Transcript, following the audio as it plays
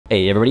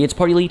Hey everybody, it's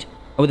PartyElite,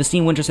 and with the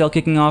Steam Winter Sale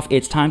kicking off,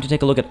 it's time to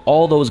take a look at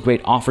all those great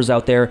offers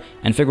out there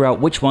and figure out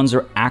which ones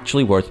are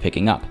actually worth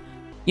picking up.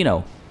 You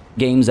know,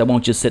 games that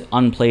won't just sit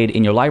unplayed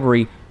in your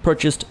library,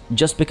 purchased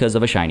just because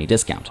of a shiny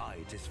discount.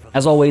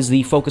 As always,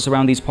 the focus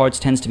around these parts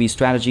tends to be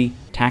strategy,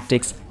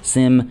 tactics,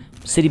 sim,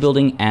 city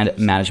building, and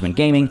management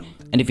gaming,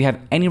 and if you have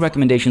any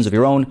recommendations of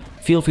your own,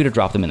 feel free to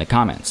drop them in the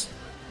comments.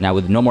 Now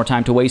with no more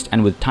time to waste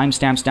and with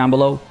timestamps down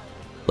below,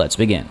 let's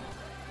begin.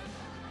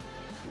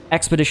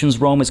 Expeditions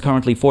Rome is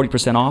currently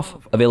 40% off,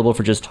 available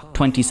for just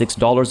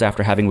 $26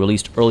 after having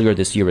released earlier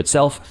this year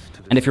itself,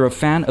 and if you're a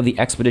fan of the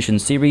Expedition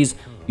series,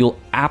 you'll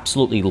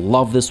absolutely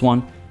love this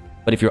one,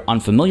 but if you're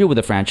unfamiliar with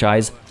the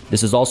franchise,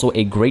 this is also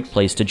a great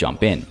place to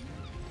jump in.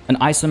 An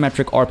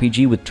isometric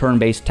RPG with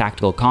turn-based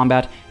tactical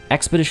combat,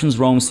 Expeditions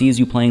Rome sees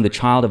you playing the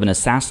child of an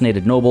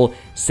assassinated noble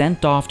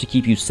sent off to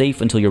keep you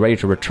safe until you're ready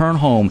to return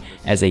home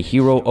as a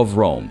hero of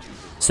Rome.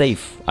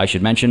 Safe, I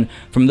should mention,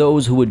 from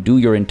those who would do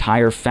your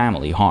entire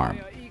family harm.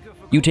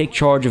 You take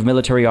charge of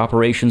military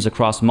operations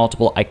across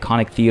multiple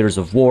iconic theaters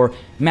of war,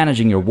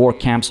 managing your war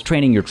camps,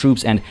 training your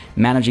troops, and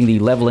managing the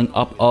leveling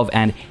up of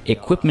and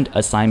equipment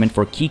assignment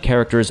for key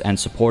characters and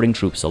supporting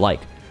troops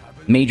alike.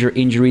 Major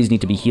injuries need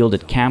to be healed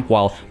at camp,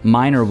 while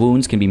minor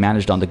wounds can be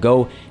managed on the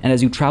go, and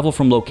as you travel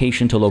from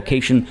location to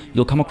location,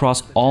 you'll come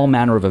across all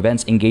manner of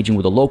events engaging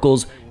with the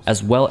locals,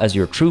 as well as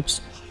your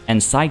troops,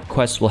 and side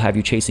quests will have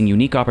you chasing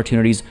unique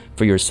opportunities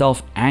for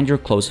yourself and your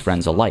close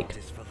friends alike.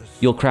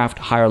 You'll craft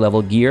higher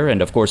level gear,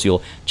 and of course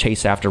you'll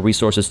chase after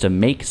resources to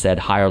make said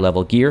higher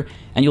level gear,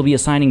 and you'll be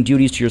assigning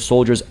duties to your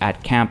soldiers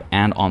at camp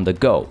and on the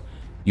go.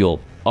 You'll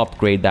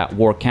upgrade that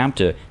war camp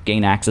to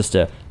gain access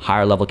to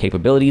higher level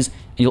capabilities,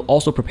 and you'll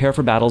also prepare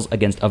for battles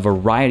against a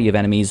variety of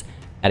enemies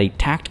at a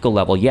tactical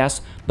level,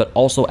 yes, but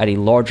also at a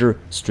larger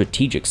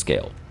strategic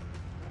scale.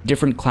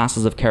 Different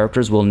classes of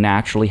characters will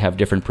naturally have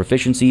different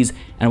proficiencies,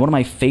 and one of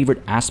my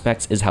favorite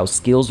aspects is how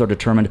skills are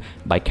determined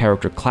by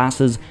character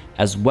classes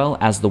as well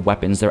as the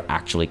weapons they're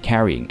actually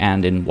carrying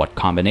and in what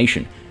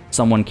combination.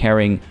 Someone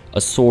carrying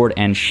a sword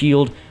and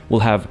shield will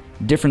have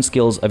different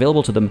skills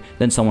available to them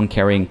than someone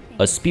carrying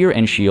a spear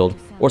and shield,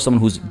 or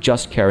someone who's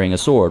just carrying a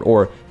sword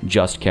or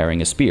just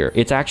carrying a spear.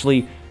 It's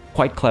actually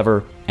quite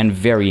clever and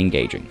very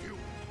engaging.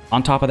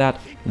 On top of that,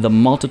 the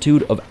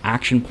multitude of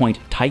action point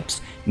types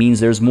means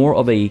there's more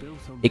of a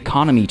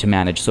economy to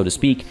manage, so to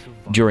speak,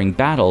 during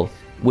battle,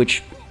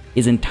 which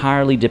is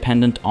entirely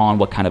dependent on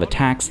what kind of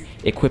attacks,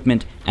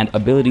 equipment, and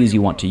abilities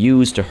you want to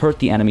use to hurt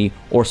the enemy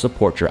or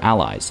support your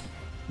allies.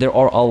 There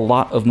are a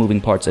lot of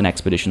moving parts in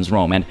Expeditions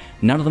Rome, and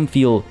none of them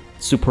feel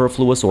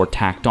superfluous or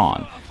tacked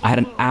on. I had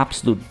an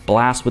absolute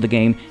blast with the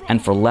game,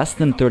 and for less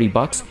than 30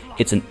 bucks,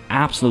 it's an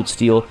absolute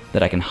steal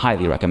that I can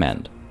highly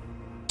recommend.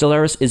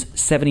 Stellaris is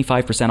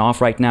 75% off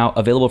right now,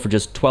 available for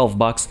just 12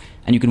 bucks,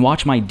 and you can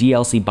watch my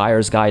DLC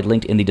buyer's guide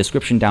linked in the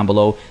description down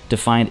below to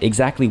find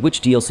exactly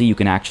which DLC you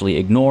can actually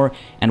ignore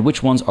and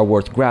which ones are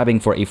worth grabbing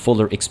for a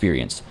fuller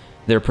experience.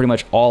 They're pretty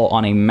much all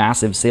on a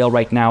massive sale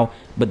right now,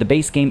 but the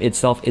base game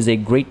itself is a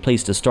great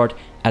place to start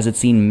as it's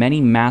seen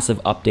many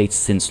massive updates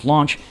since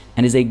launch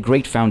and is a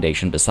great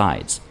foundation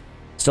besides.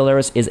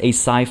 Stellaris is a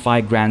sci-fi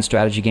grand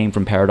strategy game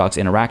from Paradox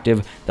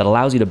Interactive that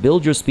allows you to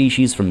build your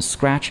species from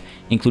scratch,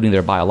 including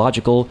their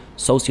biological,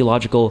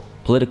 sociological,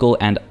 political,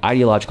 and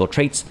ideological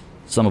traits,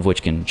 some of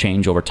which can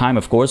change over time,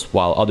 of course,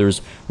 while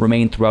others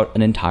remain throughout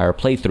an entire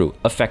playthrough,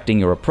 affecting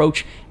your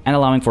approach and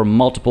allowing for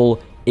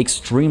multiple,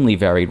 extremely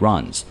varied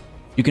runs.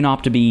 You can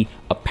opt to be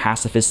a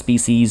pacifist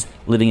species,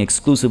 living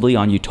exclusively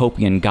on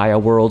utopian Gaia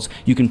worlds.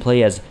 You can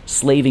play as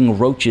slaving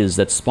roaches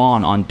that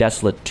spawn on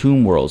desolate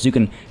tomb worlds. You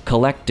can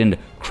collect and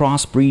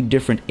crossbreed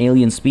different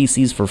alien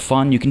species for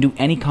fun. You can do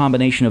any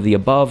combination of the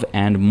above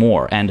and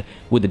more. And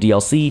with the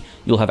DLC,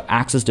 you'll have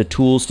access to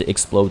tools to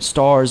explode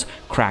stars,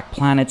 crack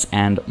planets,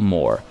 and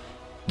more.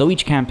 Though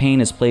each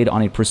campaign is played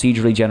on a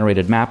procedurally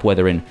generated map,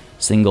 whether in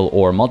single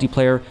or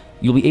multiplayer,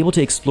 you'll be able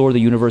to explore the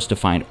universe to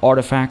find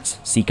artifacts,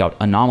 seek out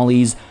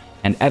anomalies,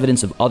 and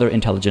evidence of other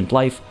intelligent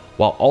life,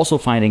 while also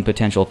finding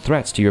potential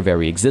threats to your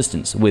very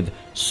existence, with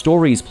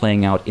stories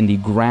playing out in the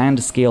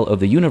grand scale of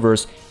the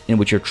universe in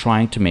which you're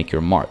trying to make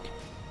your mark.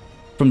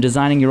 From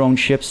designing your own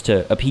ships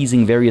to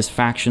appeasing various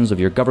factions of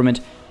your government,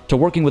 to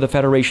working with a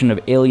federation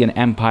of alien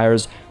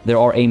empires, there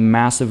are a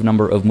massive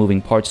number of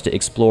moving parts to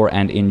explore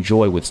and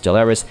enjoy with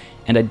Stellaris,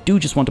 and I do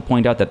just want to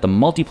point out that the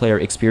multiplayer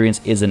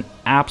experience is an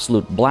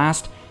absolute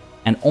blast,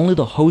 and only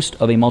the host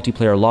of a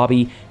multiplayer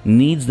lobby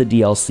needs the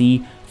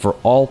DLC for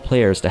all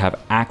players to have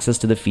access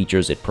to the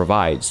features it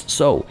provides.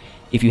 So,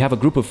 if you have a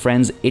group of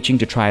friends itching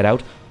to try it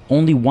out,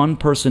 only one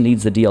person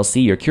needs the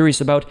DLC you're curious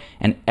about,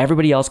 and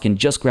everybody else can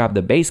just grab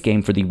the base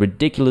game for the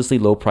ridiculously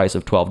low price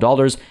of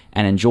 $12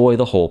 and enjoy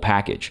the whole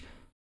package.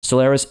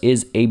 Stellaris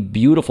is a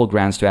beautiful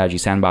grand strategy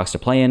sandbox to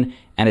play in,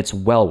 and it's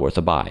well worth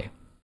a buy.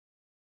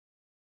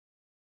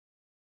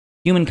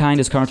 HUMANKIND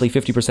is currently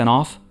 50%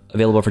 off,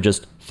 available for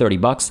just 30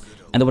 bucks,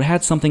 and though it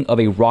had something of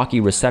a rocky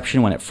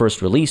reception when it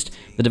first released,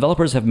 the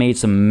developers have made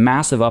some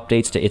massive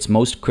updates to its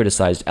most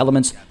criticized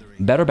elements,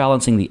 better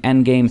balancing the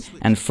endgame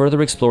and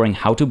further exploring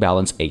how to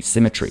balance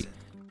asymmetry.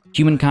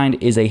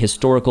 Humankind is a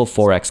historical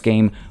 4X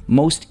game,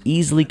 most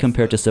easily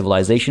compared to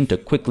Civilization to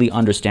quickly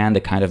understand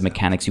the kind of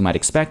mechanics you might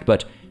expect,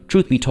 but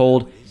truth be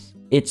told,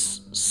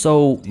 it's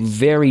so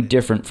very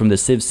different from the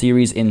Civ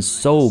series in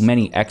so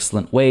many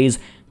excellent ways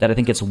that I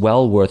think it's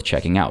well worth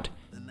checking out.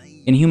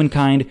 In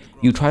Humankind,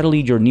 you try to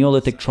lead your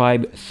Neolithic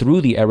tribe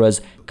through the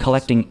eras,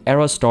 collecting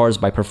era stars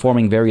by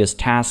performing various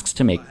tasks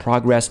to make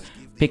progress,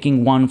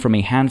 picking one from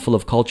a handful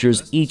of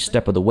cultures each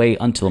step of the way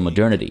until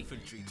modernity.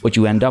 What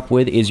you end up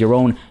with is your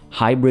own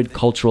hybrid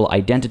cultural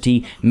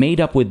identity made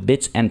up with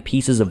bits and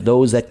pieces of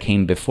those that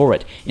came before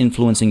it,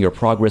 influencing your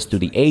progress through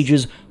the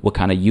ages, what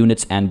kind of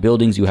units and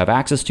buildings you have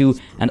access to,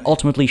 and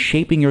ultimately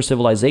shaping your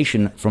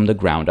civilization from the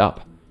ground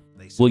up.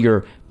 Will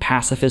your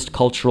pacifist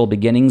cultural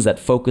beginnings that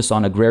focus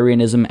on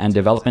agrarianism and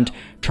development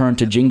turn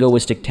to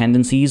jingoistic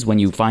tendencies when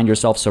you find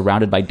yourself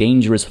surrounded by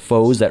dangerous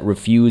foes that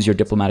refuse your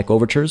diplomatic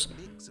overtures?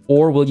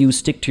 Or will you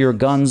stick to your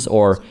guns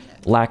or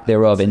lack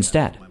thereof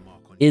instead?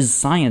 Is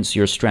science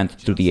your strength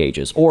through the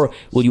ages, or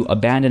will you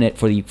abandon it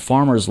for the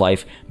farmer's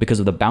life because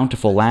of the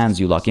bountiful lands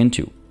you luck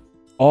into?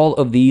 All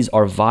of these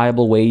are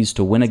viable ways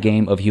to win a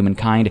game of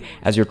Humankind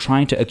as you're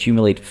trying to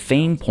accumulate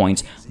fame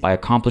points by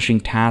accomplishing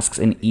tasks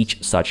in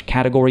each such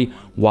category,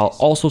 while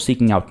also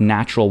seeking out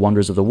natural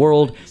wonders of the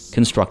world,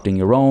 constructing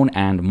your own,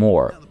 and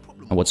more.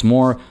 And what's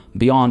more,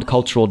 beyond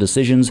cultural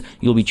decisions,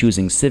 you'll be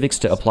choosing civics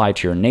to apply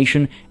to your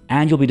nation,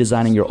 and you'll be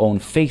designing your own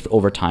faith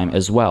over time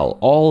as well,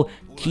 all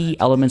key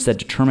elements that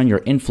determine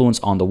your influence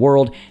on the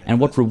world and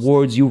what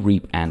rewards you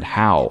reap and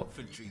how.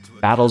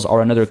 Battles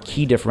are another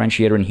key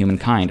differentiator in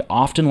Humankind,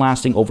 often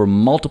lasting over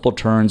multiple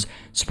turns,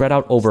 spread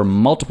out over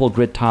multiple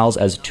grid tiles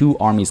as two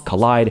armies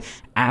collide,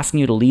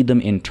 asking you to lead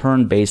them in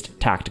turn-based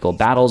tactical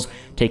battles,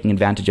 taking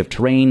advantage of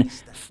terrain,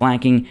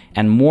 flanking,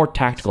 and more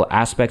tactical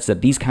aspects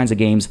that these kinds of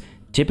games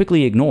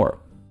typically ignore.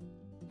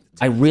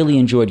 I really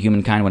enjoyed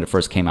Humankind when it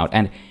first came out,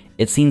 and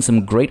it's seen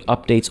some great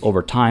updates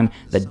over time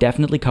that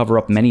definitely cover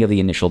up many of the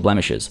initial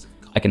blemishes.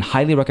 I can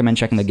highly recommend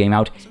checking the game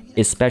out,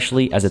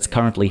 especially as it's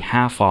currently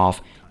half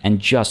off and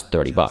just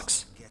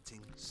 $30.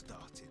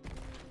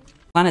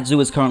 Planet Zoo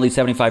is currently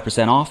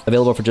 75% off,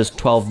 available for just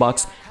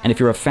 $12, and if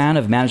you're a fan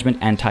of management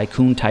and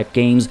tycoon type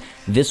games,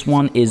 this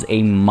one is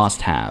a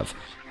must-have.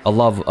 A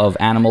love of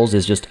animals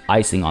is just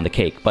icing on the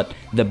cake, but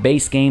the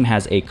base game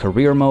has a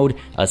career mode,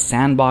 a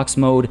sandbox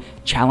mode,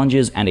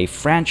 challenges, and a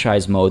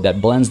franchise mode that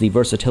blends the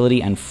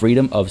versatility and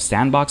freedom of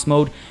sandbox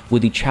mode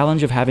with the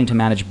challenge of having to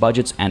manage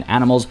budgets and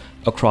animals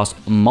across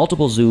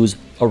multiple zoos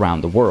around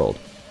the world.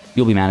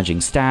 You'll be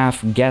managing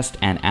staff, guest,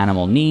 and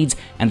animal needs,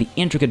 and the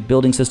intricate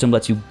building system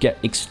lets you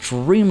get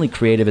extremely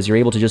creative as you're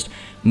able to just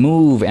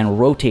move and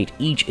rotate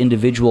each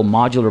individual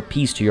modular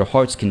piece to your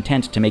heart's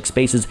content to make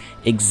spaces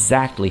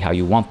exactly how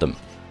you want them.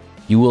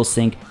 You will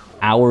sink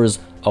hours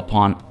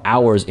upon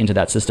hours into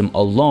that system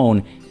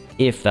alone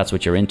if that's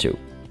what you're into.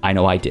 I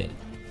know I did.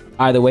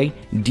 Either way,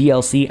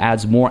 DLC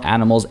adds more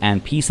animals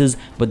and pieces,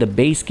 but the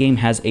base game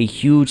has a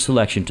huge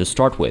selection to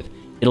start with.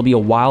 It'll be a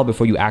while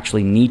before you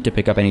actually need to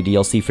pick up any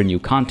DLC for new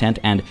content,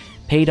 and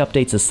paid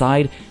updates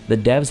aside, the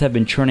devs have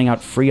been churning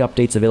out free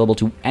updates available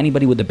to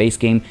anybody with the base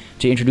game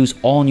to introduce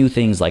all new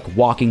things like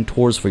walking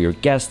tours for your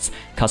guests,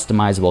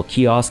 customizable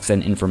kiosks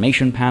and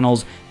information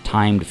panels,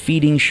 timed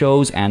feeding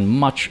shows, and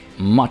much,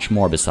 much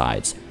more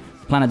besides.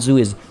 Planet Zoo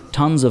is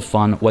tons of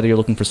fun whether you're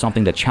looking for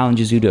something that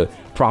challenges you to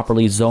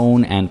properly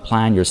zone and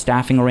plan your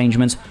staffing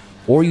arrangements,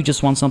 or you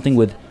just want something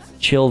with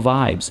chill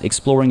vibes,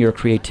 exploring your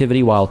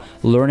creativity while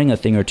learning a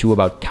thing or two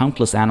about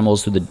countless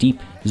animals through the deep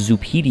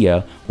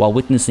Zoopedia while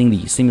witnessing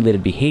the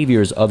simulated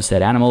behaviors of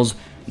said animals,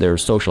 their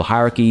social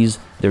hierarchies,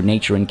 their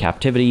nature in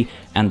captivity,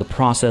 and the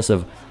process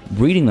of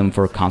breeding them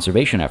for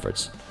conservation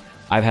efforts.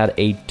 I've had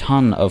a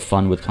ton of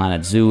fun with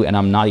Planet Zoo, and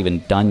I'm not even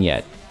done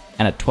yet.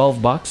 And at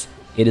 $12,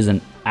 it is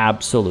an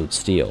absolute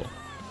steal.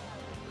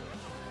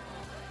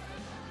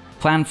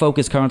 Clanfolk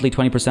is currently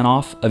 20%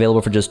 off,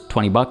 available for just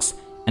 $20.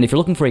 And if you're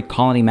looking for a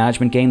colony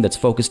management game that's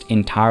focused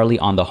entirely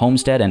on the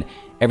homestead and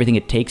everything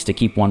it takes to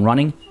keep one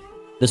running,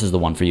 this is the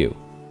one for you.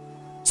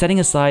 Setting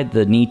aside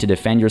the need to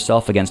defend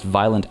yourself against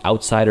violent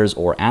outsiders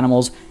or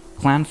animals,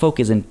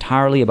 Clanfolk is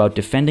entirely about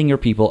defending your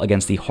people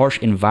against the harsh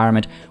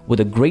environment with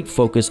a great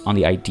focus on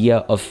the idea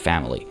of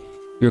family.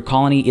 Your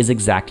colony is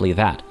exactly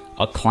that,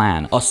 a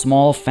clan, a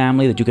small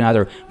family that you can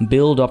either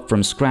build up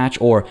from scratch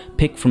or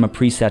pick from a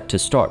preset to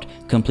start,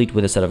 complete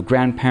with a set of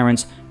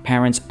grandparents,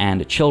 parents,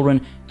 and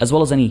children, as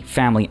well as any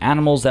family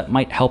animals that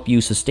might help you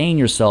sustain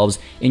yourselves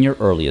in your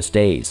earliest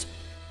days.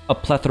 A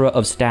plethora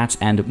of stats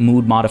and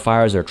mood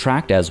modifiers are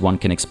tracked, as one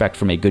can expect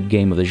from a good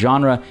game of the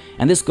genre,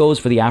 and this goes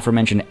for the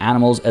aforementioned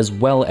animals as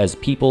well as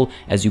people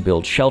as you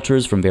build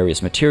shelters from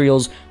various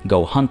materials,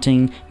 go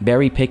hunting,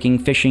 berry picking,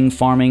 fishing,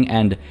 farming,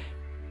 and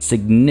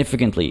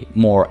significantly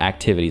more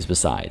activities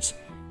besides.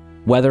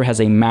 Weather has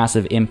a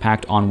massive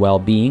impact on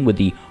well-being, with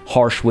the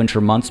harsh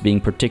winter months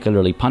being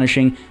particularly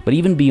punishing, but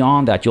even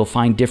beyond that, you'll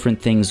find different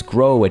things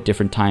grow at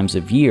different times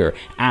of year,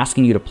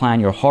 asking you to plan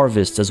your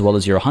harvests as well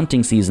as your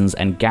hunting seasons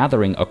and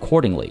gathering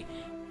accordingly.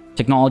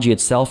 Technology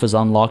itself is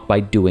unlocked by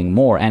doing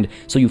more, and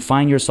so you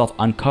find yourself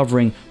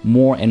uncovering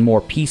more and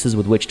more pieces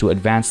with which to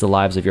advance the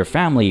lives of your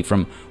family,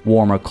 from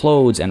warmer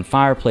clothes and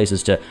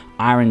fireplaces to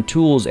iron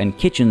tools and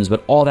kitchens,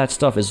 but all that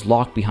stuff is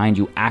locked behind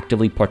you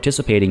actively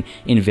participating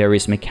in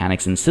various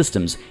mechanics and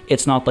systems.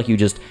 It's not like you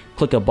just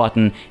click a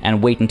button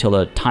and wait until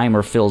a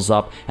timer fills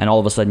up and all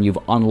of a sudden you've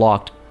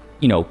unlocked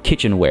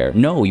kitchenware.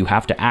 No, you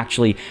have to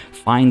actually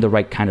find the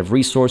right kind of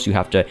resource, you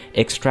have to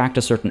extract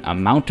a certain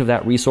amount of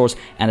that resource,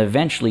 and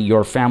eventually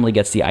your family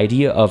gets the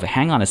idea of,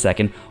 hang on a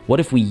second, what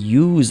if we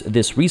use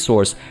this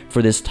resource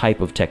for this type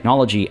of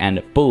technology?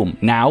 And boom,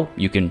 now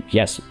you can,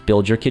 yes,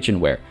 build your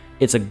kitchenware.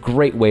 It's a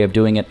great way of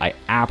doing it. I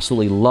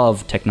absolutely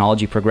love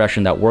technology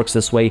progression that works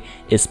this way,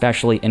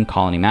 especially in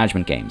colony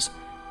management games.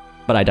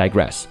 But I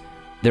digress.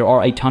 There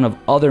are a ton of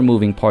other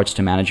moving parts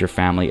to manage your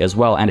family as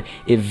well, and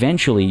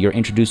eventually you're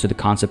introduced to the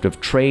concept of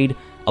trade,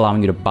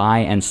 allowing you to buy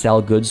and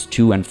sell goods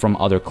to and from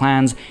other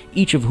clans,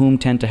 each of whom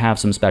tend to have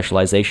some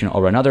specialization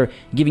or another,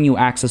 giving you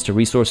access to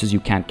resources you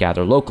can't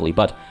gather locally,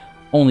 but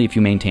only if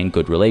you maintain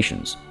good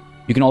relations.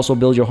 You can also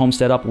build your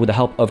homestead up with the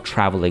help of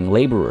traveling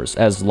laborers,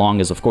 as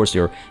long as, of course,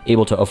 you're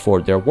able to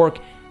afford their work,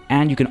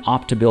 and you can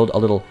opt to build a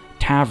little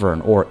tavern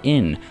or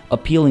inn,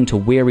 appealing to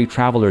wary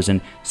travelers and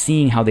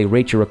seeing how they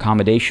rate your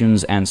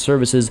accommodations and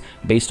services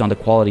based on the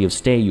quality of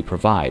stay you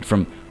provide,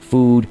 from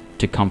food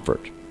to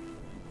comfort.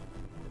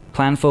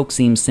 Clanfolk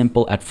seems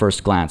simple at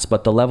first glance,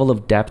 but the level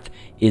of depth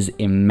is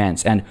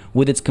immense, and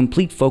with its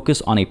complete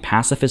focus on a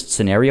pacifist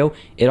scenario,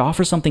 it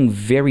offers something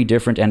very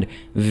different and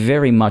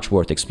very much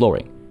worth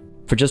exploring.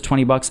 For just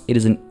 $20, it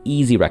is an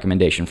easy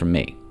recommendation from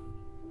me.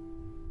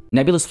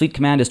 Nebulous Fleet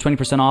Command is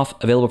 20% off,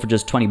 available for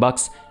just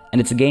 $20, and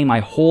it's a game I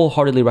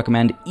wholeheartedly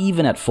recommend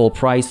even at full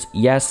price,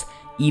 yes,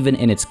 even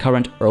in its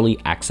current early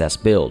access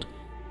build.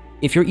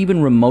 If you're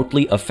even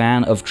remotely a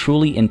fan of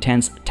truly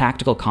intense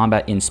tactical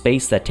combat in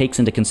space that takes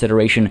into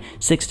consideration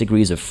 6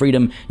 degrees of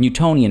freedom,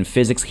 Newtonian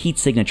physics, heat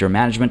signature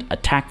management,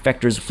 attack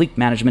vectors, fleet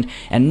management,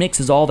 and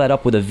mixes all that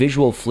up with a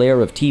visual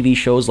flair of TV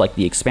shows like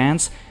The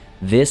Expanse,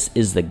 this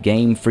is the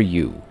game for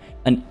you.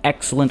 An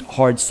excellent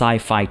hard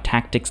sci-fi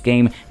tactics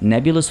game,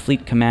 Nebulous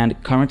Fleet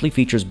Command currently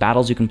features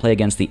battles you can play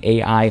against the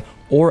AI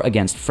or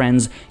against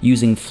friends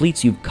using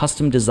fleets you've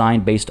custom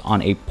designed based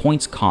on a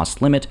points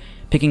cost limit,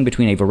 picking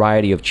between a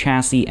variety of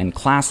chassis and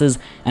classes,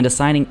 and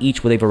assigning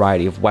each with a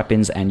variety of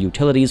weapons and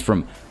utilities,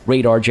 from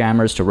radar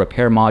jammers to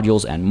repair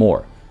modules and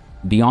more.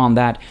 Beyond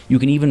that, you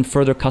can even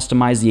further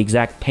customize the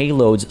exact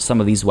payloads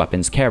some of these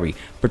weapons carry,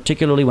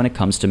 particularly when it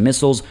comes to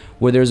missiles,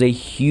 where there's a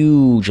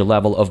huge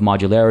level of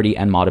modularity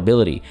and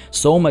modability,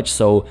 so much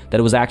so that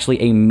it was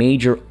actually a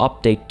major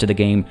update to the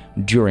game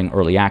during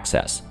early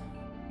access.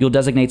 You'll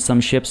designate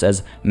some ships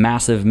as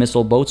massive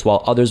missile boats,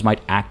 while others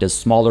might act as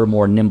smaller,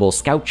 more nimble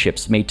scout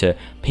ships made to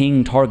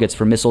ping targets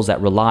for missiles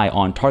that rely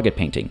on target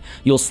painting.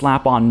 You'll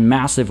slap on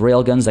massive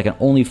railguns that can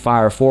only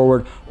fire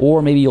forward,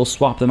 or maybe you'll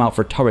swap them out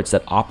for turrets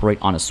that operate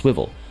on a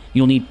swivel.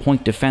 You'll need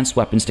point defense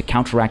weapons to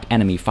counteract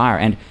enemy fire,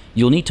 and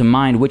you'll need to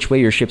mind which way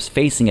your ship's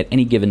facing at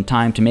any given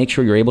time to make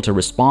sure you're able to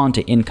respond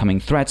to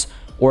incoming threats,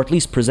 or at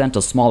least present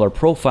a smaller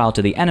profile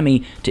to the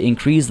enemy to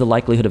increase the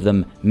likelihood of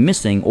them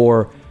missing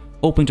or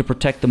hoping to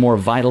protect the more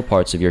vital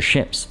parts of your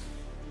ships.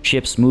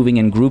 Ships moving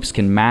in groups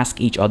can mask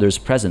each other's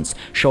presence,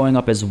 showing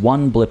up as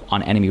one blip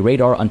on enemy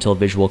radar until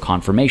visual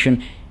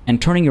confirmation,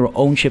 and turning your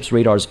own ship's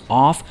radars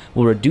off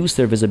will reduce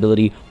their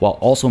visibility while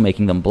also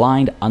making them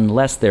blind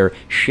unless they're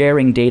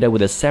sharing data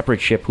with a separate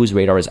ship whose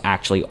radar is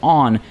actually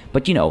on,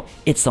 but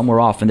it's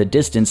somewhere off in the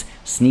distance,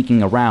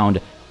 sneaking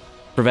around,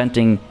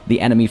 preventing the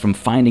enemy from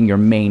finding your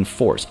main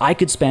force. I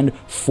could spend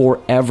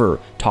forever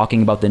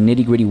talking about the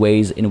nitty-gritty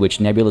ways in which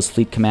Nebulous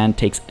Fleet Command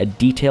takes a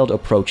detailed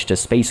approach to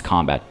space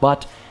combat,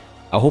 but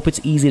I hope it's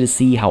easy to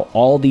see how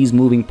all these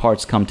moving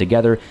parts come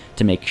together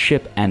to make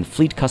ship and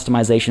fleet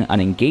customization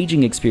an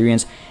engaging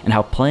experience, and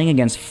how playing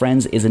against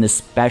friends is an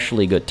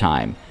especially good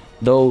time,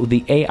 though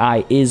the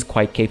AI is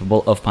quite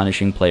capable of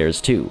punishing players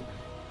too.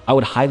 I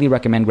would highly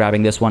recommend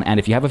grabbing this one, and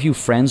if you have a few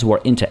friends who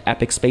are into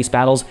epic space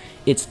battles,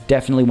 it's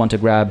definitely one to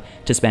grab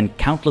to spend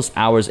countless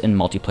hours in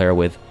multiplayer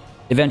with.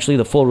 Eventually,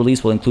 the full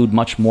release will include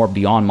much more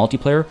beyond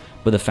multiplayer,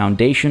 but the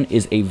foundation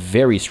is a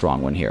very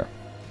strong one here.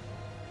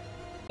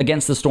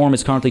 Against the Storm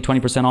is currently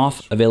 20%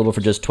 off, available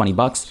for just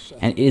 $20,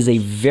 and it is a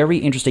very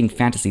interesting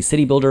fantasy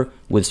city builder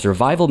with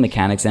survival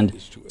mechanics and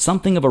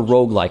something of a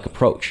roguelike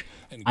approach.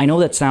 I know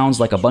that sounds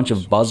like a bunch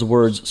of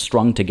buzzwords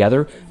strung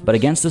together, but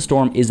Against the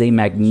Storm is a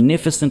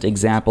magnificent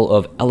example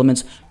of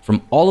elements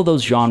from all of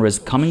those genres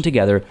coming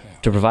together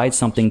to provide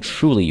something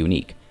truly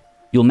unique.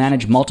 You'll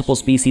manage multiple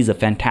species of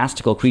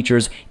fantastical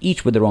creatures,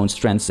 each with their own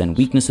strengths and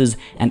weaknesses,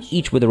 and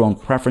each with their own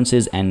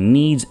preferences and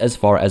needs as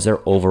far as their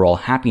overall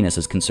happiness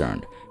is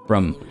concerned.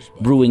 From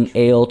brewing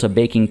ale to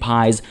baking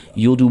pies,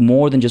 you'll do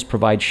more than just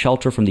provide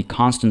shelter from the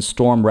constant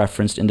storm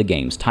referenced in the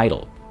game's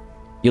title.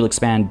 You'll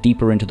expand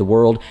deeper into the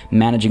world,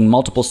 managing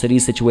multiple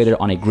cities situated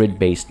on a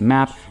grid-based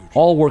map,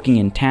 all working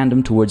in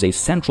tandem towards a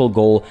central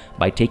goal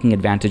by taking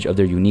advantage of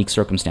their unique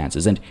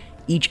circumstances, and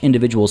each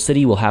individual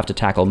city will have to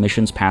tackle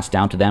missions passed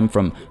down to them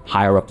from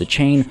higher up the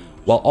chain,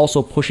 while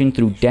also pushing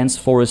through dense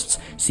forests,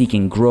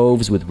 seeking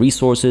groves with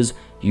resources,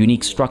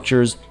 unique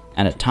structures,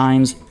 and at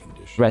times,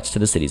 threats to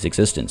the city's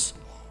existence.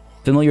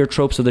 Familiar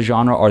tropes of the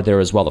genre are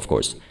there as well, of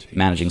course.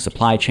 Managing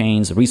supply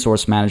chains,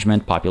 resource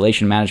management,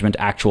 population management,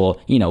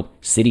 actual,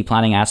 city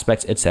planning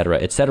aspects, etc.,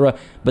 etc.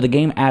 But the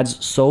game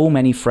adds so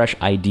many fresh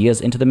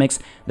ideas into the mix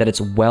that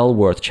it's well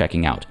worth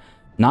checking out.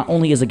 Not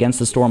only is Against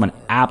the Storm an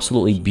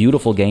absolutely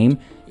beautiful game,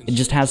 it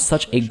just has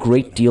such a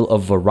great deal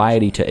of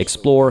variety to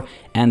explore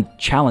and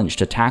challenge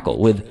to tackle,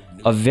 with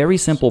a very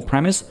simple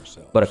premise,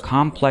 but a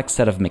complex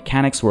set of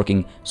mechanics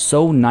working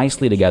so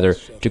nicely together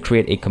to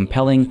create a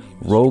compelling,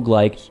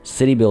 roguelike,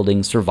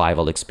 city-building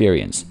survival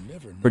experience.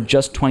 For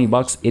just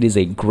 $20, it is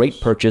a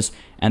great purchase,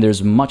 and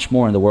there's much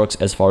more in the works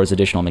as far as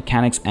additional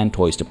mechanics and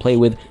toys to play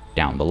with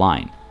down the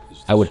line.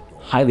 I would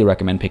highly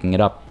recommend picking it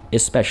up,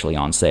 especially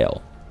on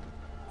sale.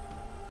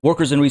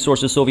 Workers and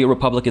Resources Soviet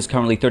Republic is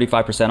currently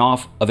 35%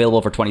 off,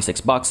 available for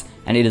 $26,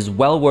 and it is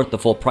well worth the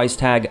full price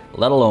tag,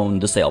 let alone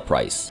the sale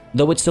price.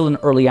 Though it's still in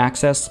early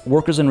access,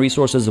 Workers and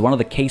Resources is one of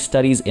the case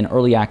studies in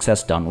early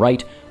access done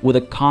right, with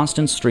a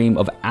constant stream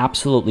of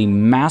absolutely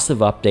massive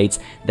updates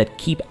that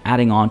keep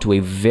adding on to a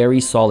very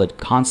solid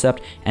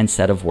concept and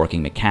set of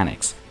working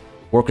mechanics.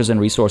 Workers and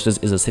Resources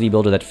is a city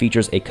builder that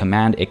features a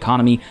command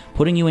economy,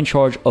 putting you in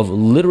charge of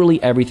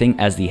literally everything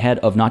as the head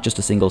of not just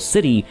a single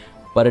city,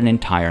 but an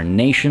entire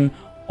nation,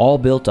 all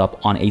built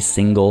up on a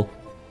single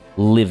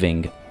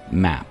living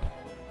map.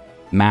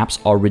 Maps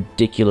are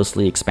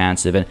ridiculously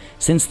expansive, and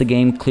since the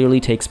game clearly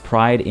takes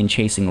pride in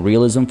chasing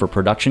realism for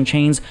production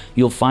chains,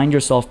 you'll find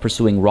yourself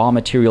pursuing raw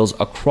materials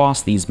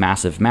across these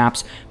massive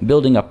maps,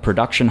 building up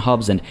production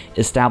hubs and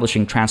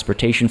establishing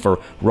transportation for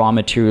raw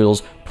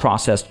materials,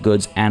 processed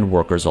goods, and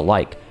workers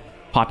alike.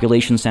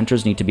 Population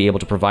centers need to be able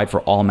to provide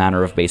for all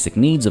manner of basic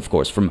needs, of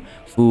course, from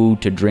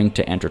food to drink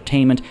to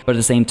entertainment, but at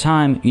the same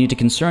time, you need to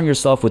concern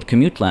yourself with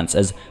commute lengths,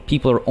 as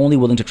people are only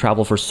willing to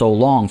travel for so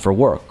long for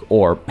work,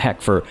 or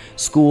heck, for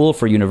school,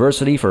 for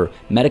university, for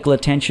medical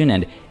attention,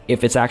 and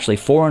if it's actually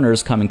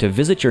foreigners coming to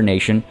visit your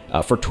nation,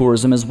 for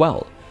tourism as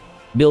well.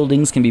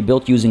 Buildings can be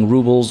built using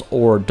rubles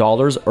or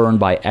dollars earned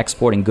by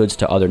exporting goods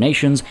to other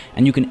nations,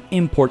 and you can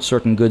import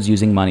certain goods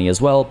using money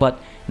as well, but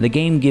the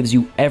game gives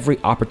you every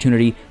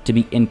opportunity to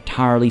be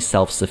entirely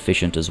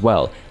self-sufficient as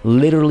well,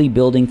 literally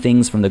building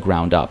things from the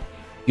ground up.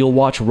 You'll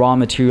watch raw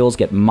materials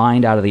get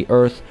mined out of the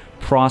earth,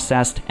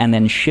 processed, and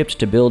then shipped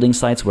to building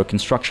sites where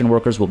construction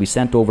workers will be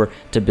sent over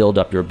to build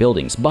up your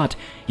buildings. But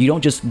you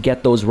don't just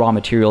get those raw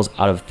materials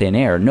out of thin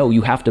air. No,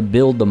 you have to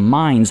build the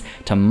mines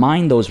to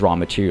mine those raw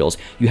materials.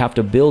 You have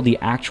to build the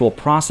actual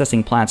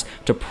processing plants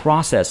to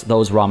process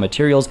those raw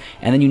materials,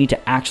 and then you need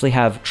to actually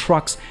have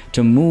trucks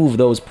to move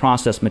those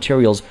processed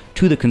materials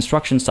to the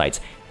construction sites.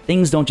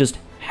 Things don't just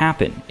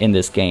happen in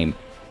this game.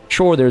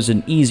 Sure, there's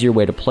an easier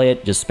way to play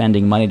it, just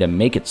spending money to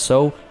make it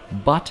so,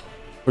 but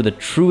for the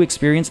true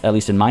experience, at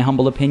least in my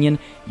humble opinion,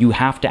 you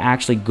have to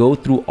actually go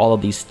through all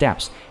of these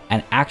steps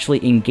and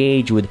actually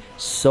engage with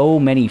so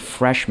many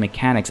fresh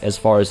mechanics as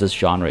far as this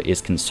genre is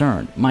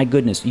concerned. My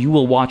goodness, you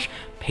will watch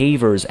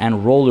pavers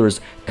and rollers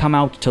come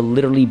out to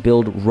literally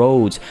build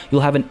roads.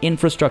 You'll have an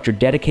infrastructure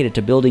dedicated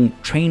to building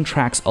train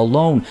tracks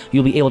alone.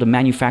 You'll be able to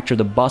manufacture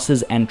the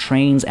buses and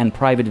trains and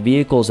private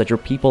vehicles that your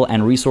people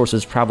and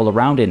resources travel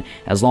around in,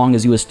 as long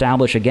as you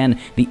establish, again,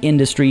 the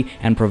industry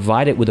and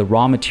provide it with the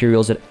raw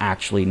materials it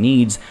actually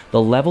needs.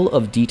 The level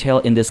of detail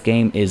in this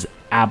game is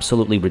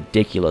absolutely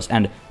ridiculous,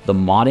 and the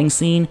modding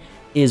scene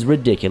is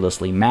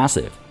ridiculously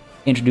massive,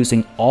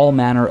 introducing all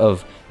manner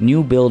of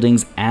new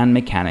buildings and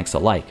mechanics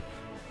alike.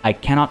 I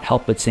cannot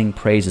help but sing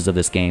praises of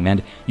this game,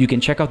 and you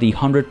can check out the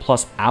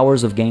 100+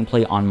 hours of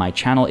gameplay on my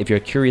channel if you're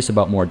curious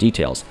about more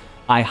details.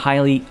 I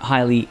highly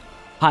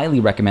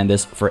recommend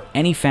this for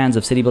any fans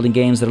of city building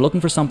games that are looking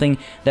for something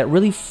that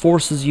really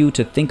forces you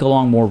to think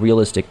along more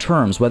realistic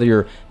terms, whether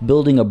you're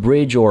building a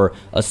bridge or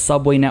a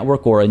subway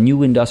network or a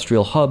new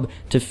industrial hub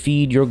to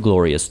feed your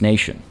glorious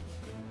nation.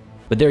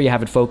 But there you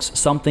have it, folks,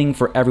 something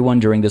for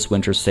everyone during this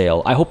winter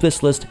sale. I hope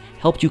this list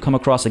helped you come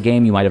across a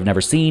game you might have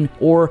never seen,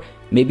 or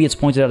maybe it's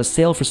pointed out a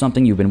sale for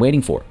something you've been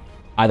waiting for.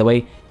 Either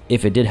way,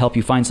 if it did help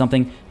you find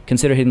something,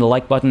 consider hitting the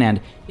like button,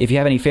 and if you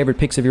have any favorite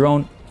picks of your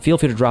own, feel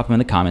free to drop them in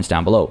the comments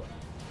down below.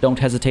 Don't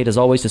hesitate, as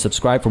always, to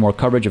subscribe for more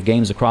coverage of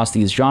games across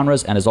these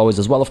genres, and as always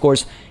as well, of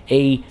course,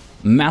 a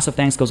massive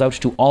thanks goes out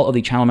to all of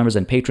the channel members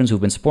and patrons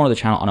who've been supporting the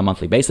channel on a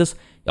monthly basis.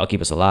 Y'all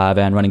keep us alive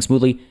and running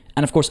smoothly,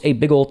 and of course, a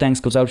big old thanks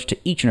goes out to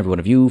each and every one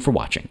of you for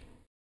watching.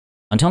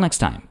 Until next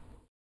time,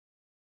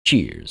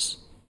 cheers.